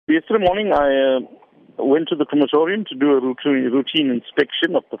Yesterday morning, I went to the crematorium to do a routine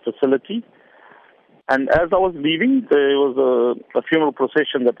inspection of the facility. And as I was leaving, there was a funeral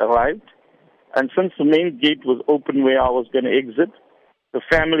procession that arrived. And since the main gate was open where I was going to exit, the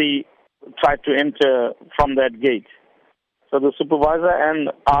family tried to enter from that gate. So the supervisor and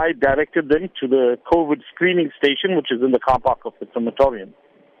I directed them to the COVID screening station, which is in the car park of the crematorium.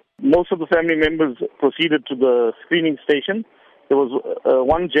 Most of the family members proceeded to the screening station. There was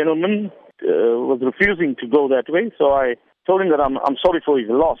one gentleman was refusing to go that way, so I told him that I'm sorry for his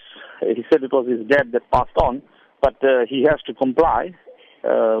loss. He said it was his dad that passed on, but he has to comply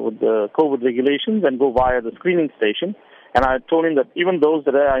with the COVID regulations and go via the screening station. And I told him that even those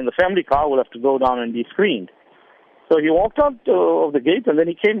that are in the family car will have to go down and be screened. So he walked out of the gate, and then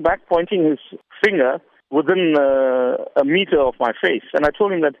he came back pointing his finger within a meter of my face. And I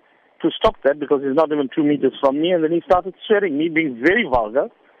told him that to stop that because he's not even 2 meters from me. And then he started swearing me, being very vulgar.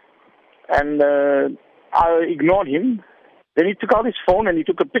 And I ignored him. Then he took out his phone and he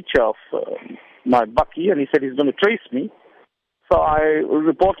took a picture of my bucky, and he said he's going to trace me. So I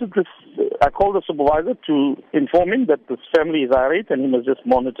reported this. I called the supervisor to inform him that this family is irate and he must just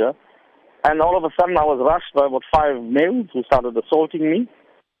monitor. And all of a sudden, I was rushed by about 5 males who started assaulting me.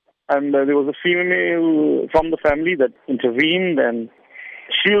 And there was a female from the family that intervened and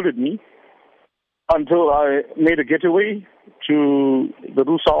shielded me until I made a getaway to the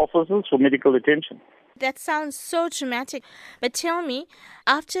RUSA offices for medical attention. That sounds so traumatic. But tell me,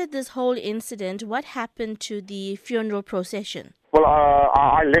 after this whole incident, what happened to the funeral procession? Well,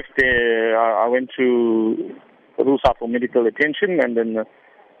 I left there. I went to RUSA for medical attention, and then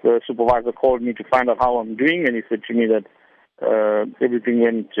the supervisor called me to find out how I'm doing, and he said to me that everything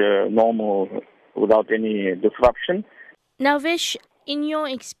went normal without any disruption. Now, Vish, in your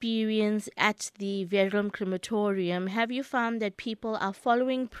experience at the Verulam Crematorium, have you found that people are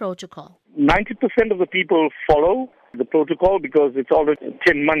following protocol? 90% of the people follow the protocol because it's already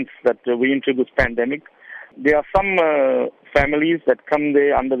 10 months that we're into this pandemic. There are some families that come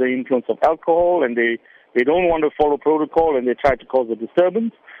there under the influence of alcohol, and they don't want to follow protocol, and they try to cause a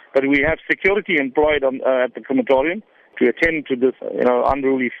disturbance. But we have security employed at the crematorium to attend to this,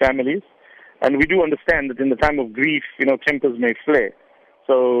 unruly families. And we do understand that in the time of grief, tempers may flare.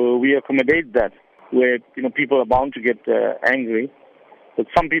 So we accommodate that, where, people are bound to get angry. But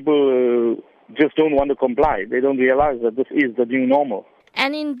some people just don't want to comply. They don't realize that this is the new normal.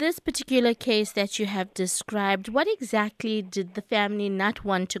 And in this particular case that you have described, what exactly did the family not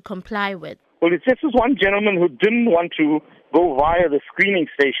want to comply with? Well, it's just this one gentleman who didn't want to go via the screening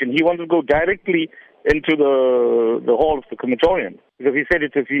station. He wanted to go directly into the hall of the crematorium because he said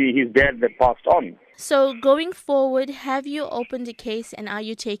it was his dad that passed on. So going forward, have you opened a case and are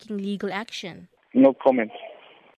you taking legal action? No comment.